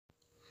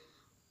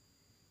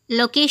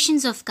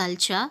Locations of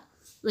Culture,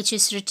 which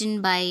is written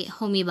by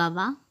Homi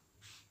Bhabha.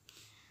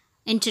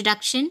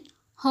 Introduction.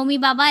 Homi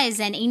Bhabha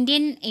is an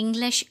Indian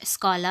English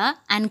scholar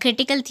and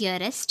critical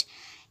theorist.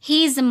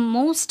 He is the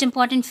most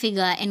important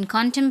figure in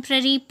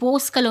contemporary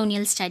post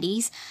colonial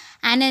studies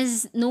and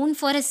is known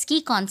for his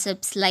key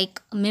concepts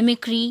like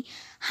mimicry,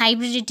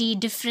 hybridity,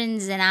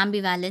 difference, and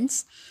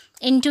ambivalence.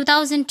 In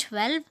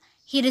 2012,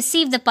 he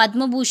received the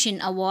Padma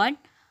Bhushan Award,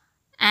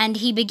 and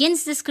he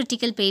begins this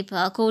critical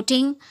paper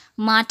quoting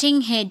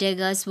Martin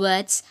Heidegger's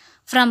words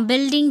from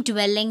Building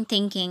Dwelling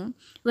Thinking,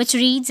 which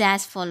reads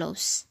as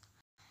follows: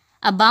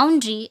 a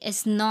boundary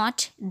is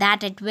not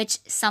that at which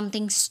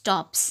something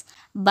stops,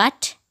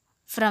 but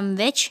from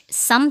which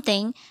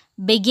something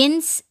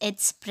begins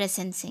its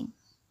presencing.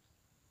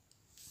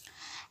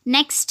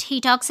 Next,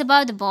 he talks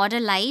about the border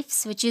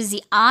lives, which is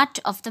the art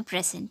of the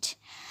present.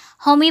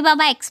 Homi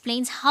Bhabha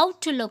explains how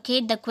to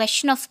locate the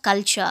question of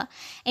culture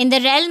in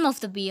the realm of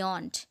the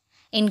beyond.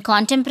 In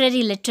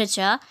contemporary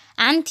literature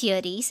and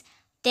theories,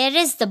 there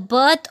is the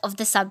birth of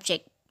the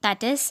subject,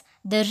 that is,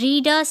 the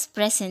reader's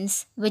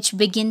presence, which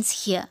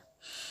begins here.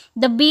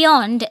 The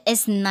beyond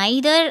is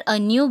neither a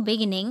new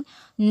beginning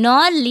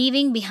nor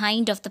leaving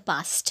behind of the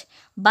past,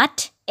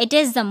 but it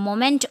is the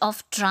moment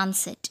of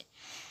transit,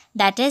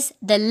 that is,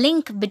 the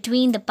link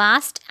between the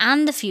past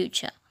and the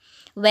future,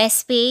 where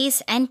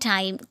space and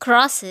time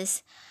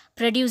crosses,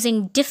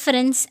 producing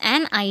difference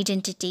and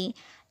identity,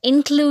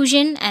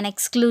 inclusion and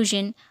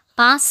exclusion,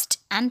 past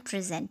and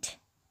present.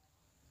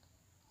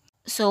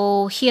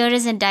 So here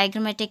is a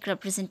diagrammatic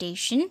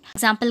representation.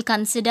 Example,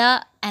 consider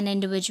an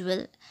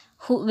individual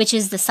which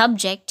is the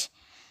subject,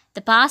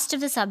 the past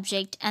of the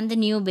subject, and the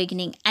new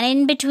beginning. And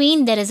in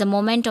between, there is a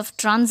moment of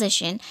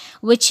transition,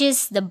 which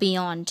is the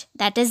beyond,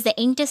 that is the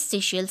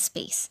interstitial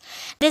space.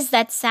 It is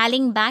that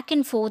sailing back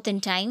and forth in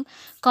time,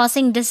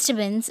 causing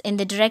disturbance in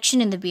the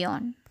direction in the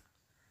beyond.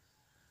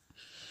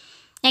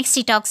 Next,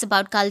 he talks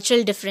about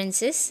cultural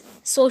differences.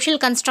 Social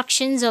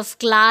constructions of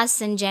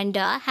class and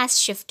gender has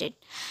shifted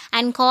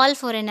and call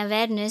for an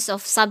awareness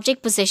of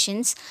subject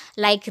positions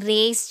like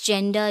race,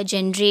 gender,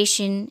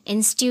 generation,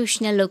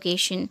 institutional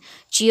location,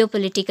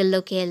 geopolitical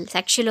locale,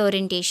 sexual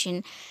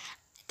orientation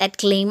that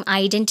claim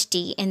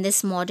identity in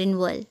this modern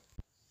world.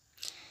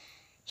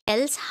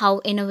 Tells how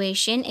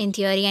innovation in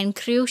theory and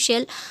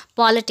crucial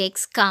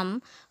politics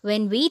come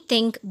when we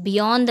think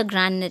beyond the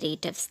grand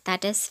narratives.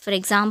 That is, for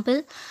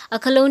example, a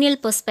colonial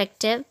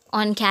perspective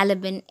on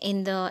Caliban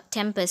in The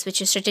Tempest,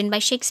 which is written by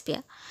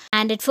Shakespeare,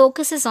 and it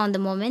focuses on the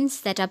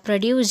moments that are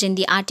produced in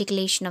the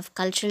articulation of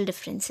cultural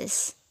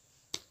differences.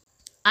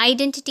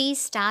 Identity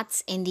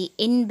starts in the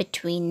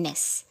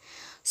in-betweenness.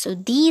 So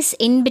these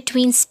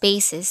in-between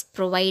spaces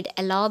provide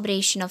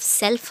elaboration of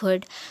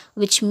selfhood,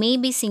 which may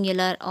be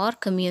singular or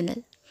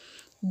communal.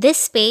 This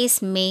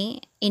space may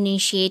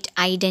initiate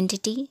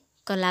identity,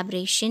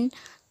 collaboration,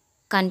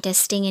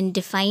 contesting and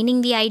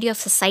defining the idea of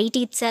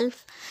society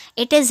itself.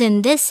 It is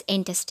in this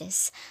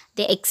interstice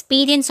the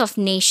experience of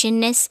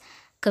nationness,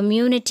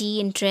 community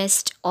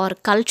interest, or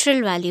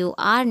cultural value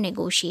are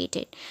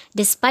negotiated.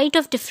 Despite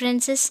of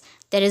differences,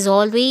 there is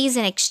always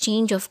an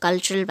exchange of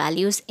cultural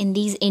values in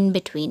these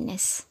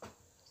in-betweenness.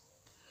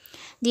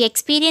 The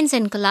experience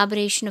and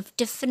collaboration of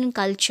different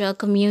culture,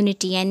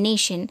 community, and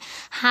nation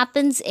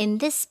happens in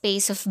this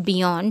space of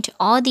beyond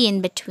or the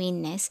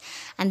in-betweenness,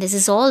 and this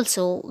is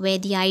also where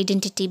the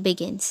identity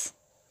begins.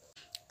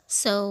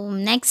 So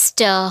next,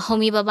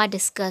 Homi Bhabha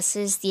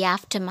discusses the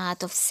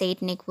aftermath of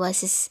Satanic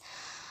versus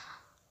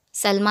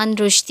Salman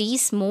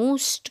Rushdie's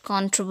most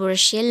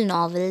controversial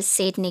novel,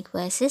 Satanic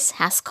Verses,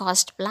 has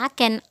caused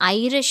black and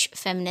Irish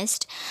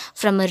feminists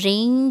from a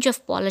range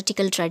of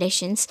political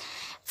traditions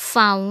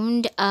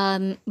found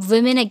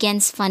Women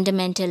Against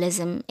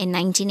Fundamentalism in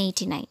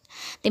 1989.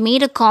 They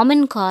made a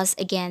common cause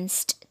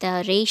against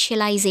the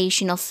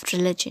racialization of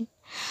religion.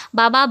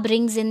 Bhabha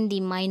brings in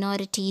the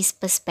minority's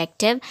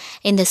perspective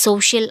in the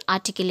social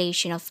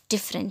articulation of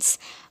difference,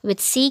 which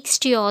seeks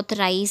to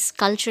authorize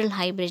cultural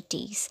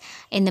hybridities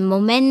in the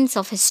moments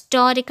of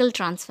historical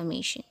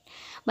transformation.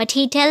 But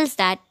he tells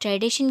that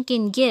tradition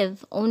can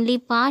give only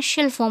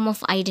partial form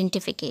of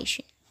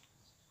identification.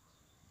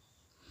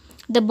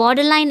 The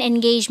borderline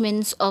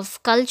engagements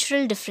of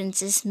cultural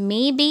differences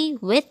may be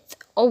with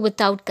or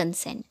without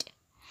consent.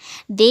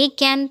 They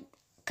can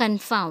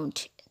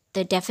confound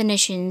the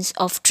definitions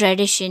of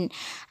tradition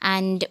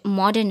and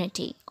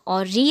modernity,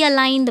 or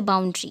realign the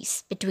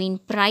boundaries between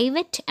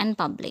private and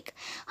public,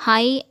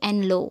 high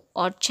and low,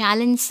 or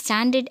challenge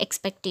standard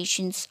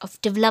expectations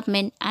of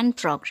development and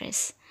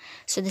progress.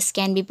 So, this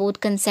can be both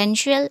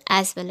consensual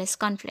as well as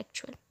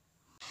conflictual.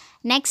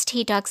 Next,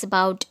 he talks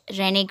about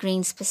Renee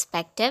Green's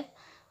perspective.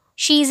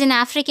 She is an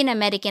African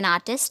American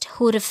artist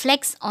who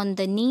reflects on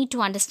the need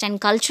to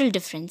understand cultural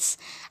difference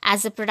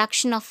as the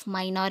production of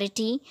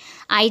minority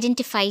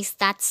identifies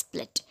that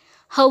split.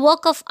 Her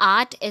work of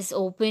art is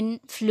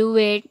open,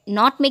 fluid,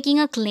 not making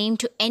a claim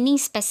to any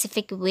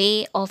specific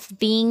way of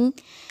being,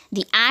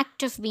 the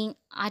act of being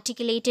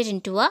articulated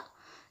into a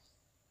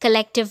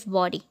collective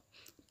body.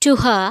 To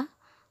her,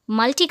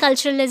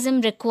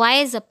 Multiculturalism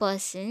requires a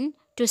person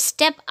to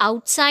step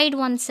outside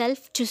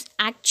oneself to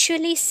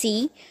actually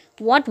see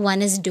what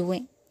one is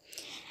doing.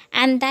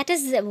 And that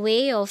is a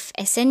way of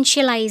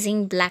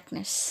essentializing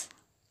blackness.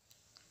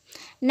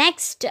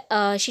 Next,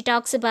 she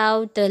talks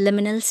about the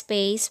liminal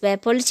space where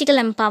political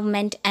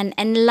empowerment and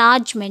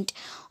enlargement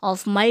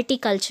of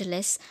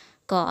multiculturalist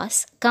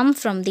cause come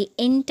from the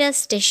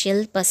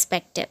interstitial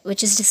perspective,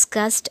 which is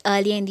discussed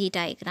earlier in the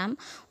diagram.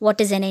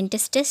 What is an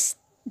interstice?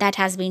 That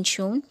has been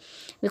shown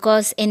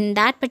because in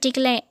that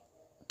particular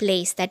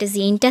place, that is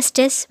the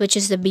interstice, which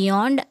is the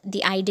beyond,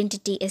 the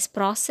identity is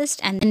processed,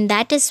 and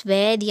that is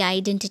where the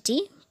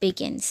identity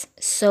begins.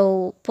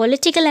 So,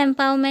 political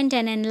empowerment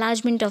and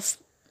enlargement of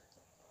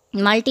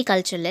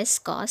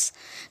multiculturalist cause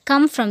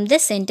come from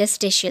this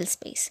interstitial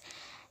space.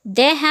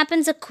 There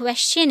happens a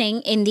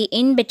questioning in the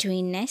in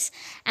betweenness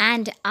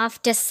and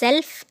after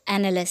self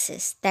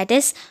analysis. That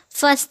is,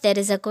 first there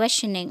is a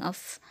questioning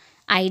of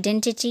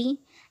identity,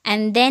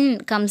 and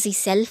then comes the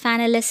self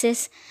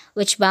analysis,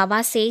 which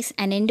Baba says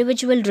an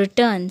individual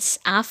returns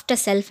after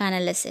self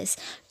analysis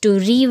to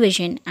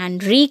revision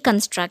and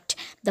reconstruct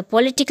the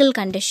political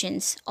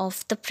conditions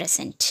of the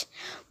present.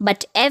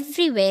 But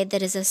everywhere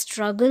there is a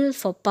struggle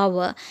for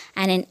power,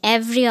 and in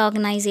every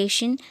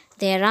organization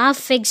there are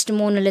fixed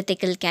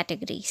monolithical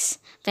categories.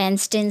 For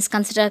instance,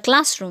 consider a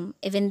classroom.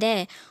 Even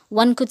there,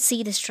 one could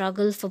see the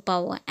struggle for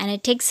power, and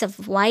it takes a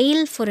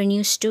while for a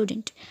new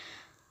student,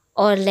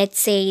 or let's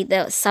say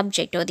the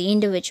subject or the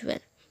individual.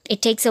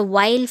 It takes a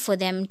while for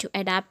them to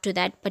adapt to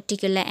that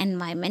particular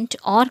environment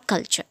or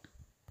culture.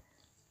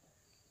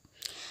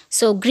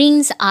 So,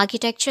 Green's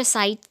architecture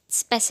site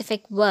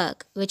specific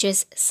work, which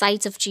is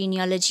Sites of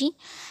Genealogy,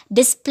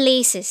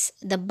 displaces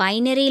the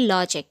binary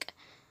logic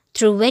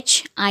through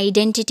which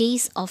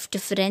identities of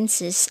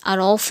differences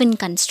are often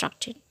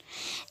constructed.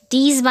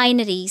 These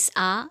binaries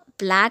are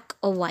black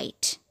or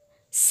white,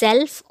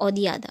 self or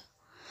the other.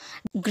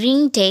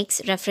 Green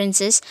takes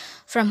references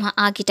from her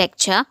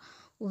architecture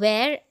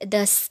where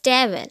the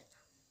stairwell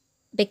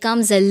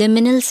becomes a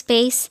liminal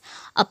space,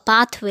 a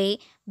pathway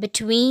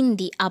between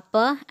the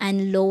upper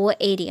and lower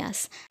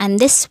areas, and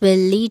this will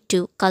lead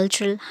to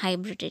cultural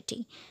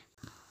hybridity.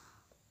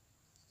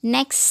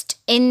 Next,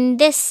 in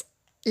this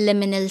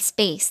liminal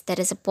space, there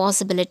is a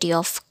possibility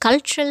of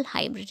cultural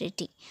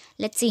hybridity.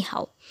 Let's see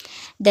how.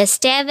 The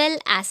stairwell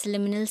as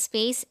liminal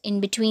space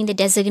in between the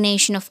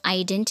designation of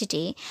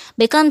identity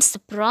becomes the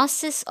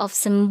process of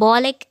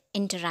symbolic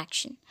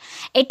interaction.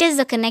 It is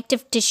the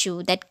connective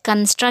tissue that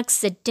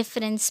constructs the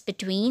difference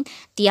between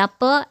the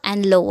upper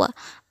and lower,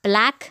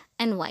 black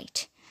and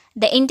white.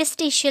 The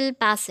interstitial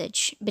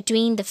passage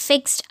between the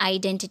fixed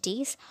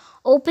identities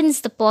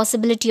opens the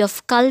possibility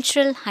of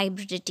cultural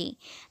hybridity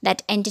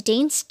that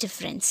entertains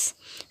difference.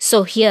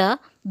 So, here,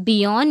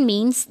 beyond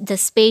means the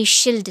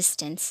spatial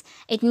distance.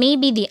 It may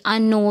be the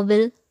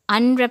unknowable,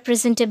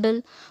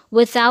 unrepresentable,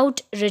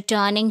 without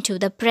returning to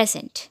the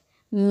present,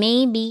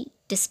 may be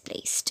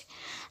displaced.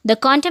 The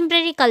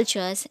contemporary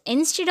cultures,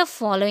 instead of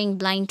following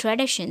blind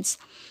traditions,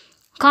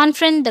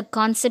 confront the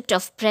concept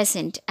of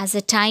present as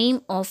a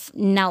time of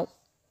now,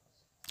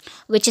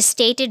 which is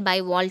stated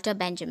by Walter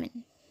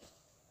Benjamin.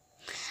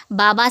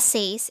 Baba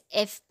says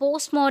if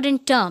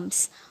postmodern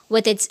terms,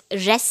 with its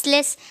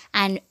restless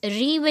and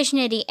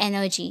revisionary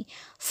energy,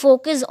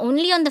 focus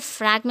only on the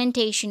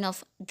fragmentation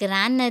of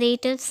grand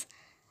narratives,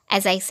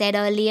 as I said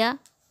earlier,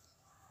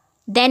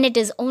 then it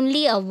is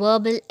only a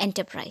verbal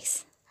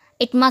enterprise.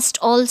 It must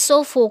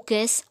also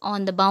focus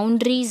on the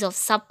boundaries of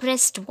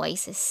suppressed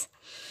voices.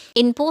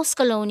 In post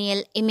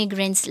colonial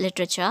immigrants'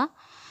 literature,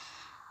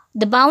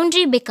 the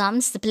boundary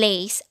becomes the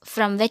place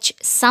from which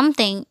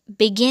something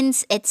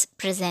begins its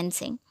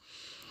presencing.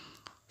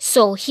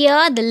 So,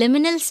 here the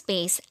liminal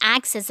space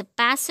acts as a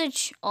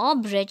passage or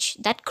bridge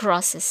that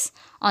crosses.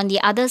 On the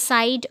other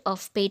side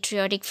of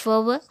patriotic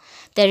fervor,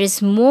 there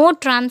is more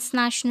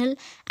transnational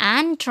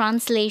and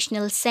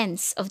translational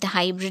sense of the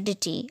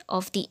hybridity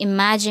of the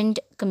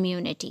imagined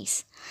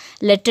communities.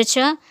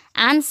 Literature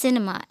and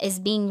cinema is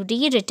being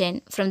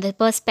rewritten from the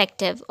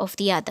perspective of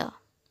the other.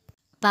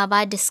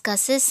 Baba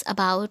discusses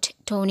about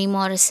Toni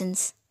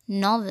Morrison's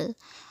novel,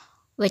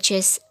 which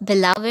is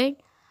Beloved.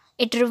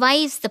 It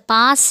revives the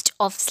past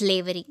of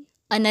slavery,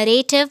 a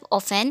narrative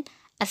of an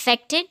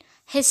affected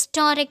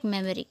historic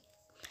memory.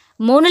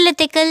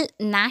 Monolithical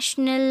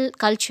national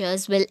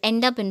cultures will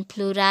end up in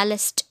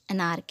pluralist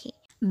anarchy.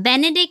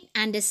 Benedict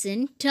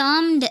Anderson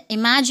termed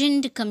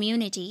imagined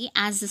community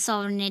as the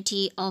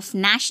sovereignty of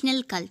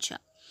national culture.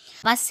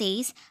 Baba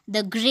says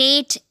the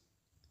great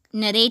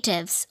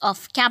narratives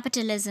of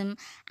capitalism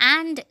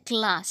and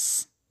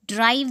class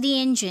drive the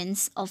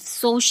engines of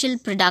social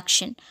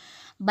production,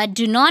 but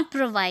do not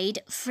provide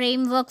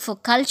framework for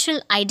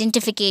cultural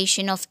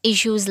identification of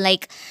issues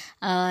like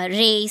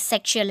race,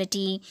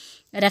 sexuality,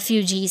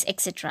 refugees,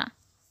 etc.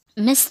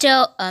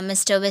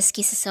 Mr.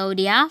 Whiskey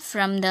Sisodia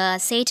from the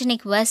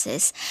Satanic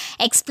Verses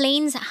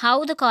explains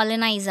how the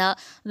colonizer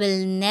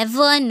will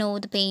never know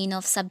the pain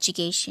of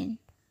subjugation.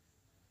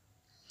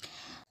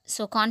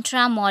 So,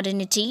 contra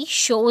modernity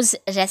shows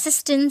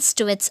resistance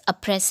to its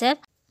oppressive.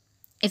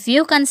 If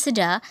you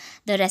consider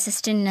the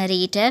resistant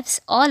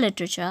narratives or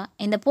literature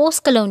in the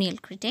post colonial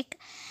critic,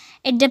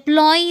 it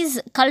deploys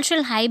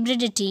cultural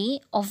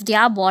hybridity of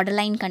their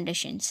borderline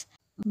conditions.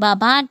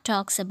 Baba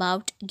talks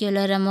about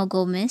Guillermo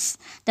Gomez,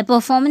 the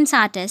performance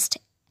artist,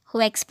 who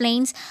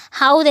explains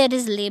how there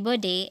is Labor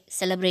Day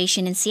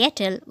celebration in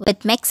Seattle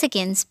with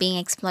Mexicans being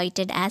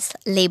exploited as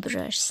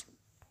laborers.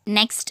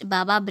 Next,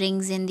 Baba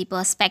brings in the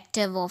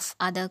perspective of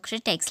other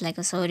critics like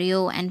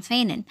Osorio and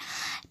Fanon.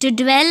 To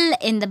dwell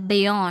in the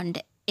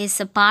beyond is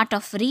a part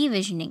of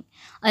revisioning,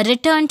 a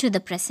return to the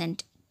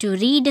present, to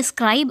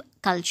redescribe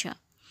culture.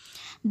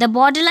 The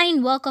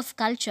borderline work of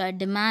culture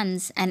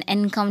demands an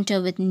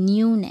encounter with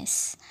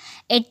newness.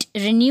 It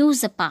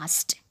renews the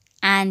past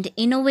and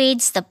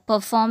innovates the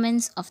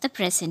performance of the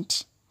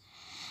present.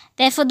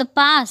 Therefore, the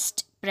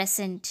past,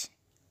 present,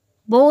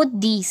 both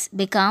these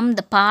become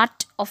the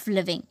part of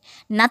living.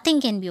 Nothing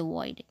can be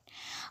avoided.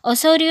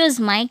 Osorio's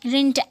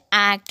migrant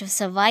act of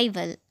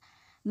survival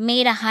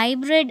made a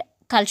hybrid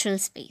cultural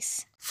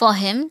space. For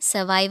him,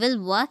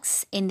 survival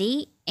works in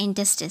the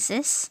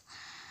interstices.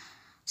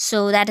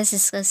 So, that is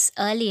discussed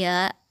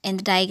earlier in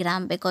the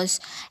diagram because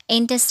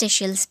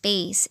interstitial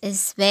space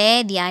is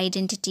where the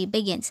identity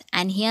begins.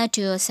 And here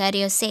too,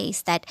 Osorio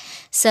says that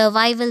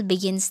survival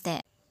begins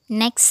there.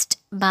 Next,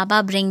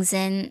 Baba brings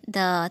in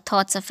the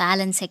thoughts of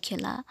Alan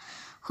Sekula,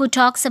 who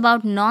talks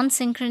about non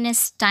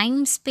synchronous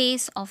time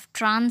space of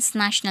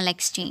transnational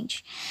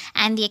exchange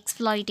and the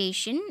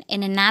exploitation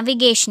in a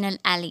navigational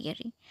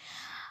allegory.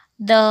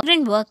 The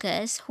migrant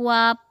workers who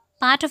are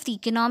part of the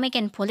economic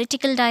and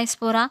political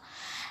diaspora,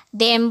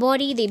 they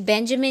embody the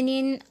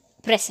Benjaminian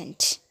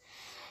present.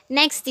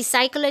 Next, the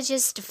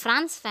psychologist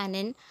Franz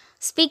Fanon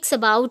speaks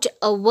about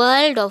a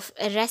world of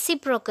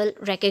reciprocal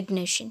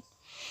recognition.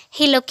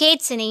 He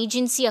locates an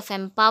agency of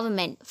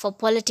empowerment for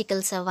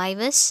political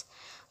survivors.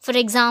 For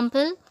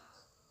example,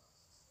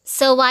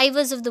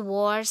 survivors of the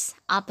wars,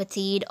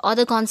 apartheid, or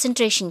the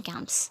concentration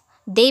camps.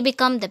 They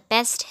become the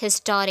best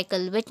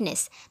historical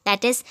witness.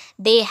 That is,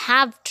 they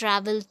have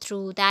traveled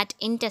through that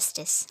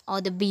interstice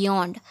or the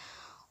beyond,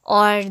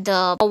 or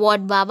the or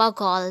what Baba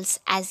calls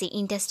as the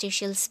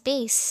interstitial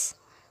space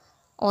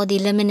or the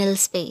liminal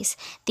space.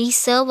 These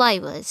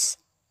survivors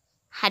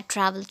had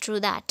traveled through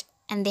that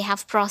and they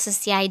have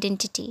processed the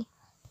identity.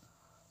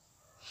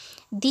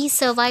 These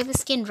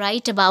survivors can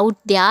write about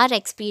their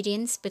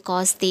experience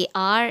because they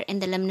are in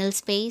the liminal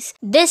space.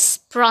 This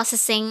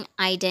processing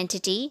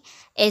identity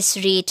is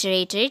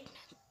reiterated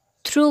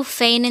through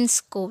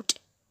Fanon's quote,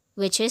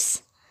 which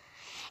is,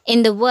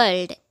 "In the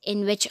world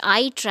in which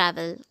I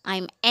travel,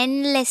 I'm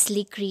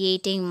endlessly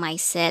creating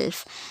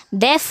myself.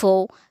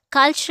 Therefore,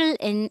 cultural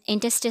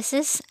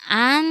interstices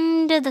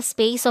and the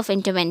space of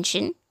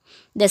intervention,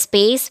 the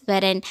space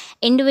where an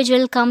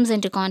individual comes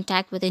into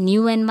contact with a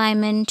new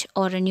environment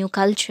or a new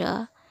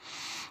culture,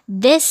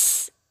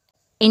 this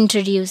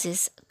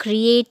introduces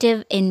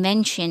creative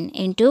invention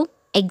into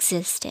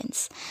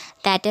existence."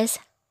 That is,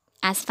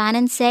 as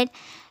Fanon said,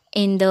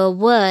 in the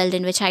world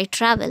in which I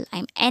travel,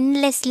 I'm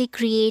endlessly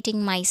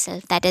creating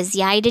myself. That is,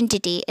 the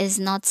identity is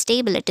not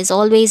stable, it is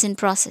always in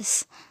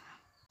process.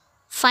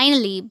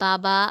 Finally,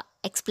 Baba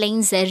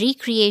explains the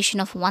recreation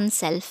of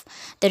oneself,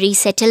 the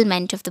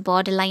resettlement of the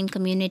borderline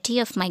community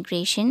of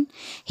migration.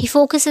 He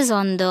focuses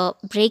on the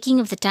breaking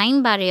of the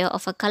time barrier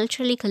of a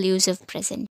culturally collusive present.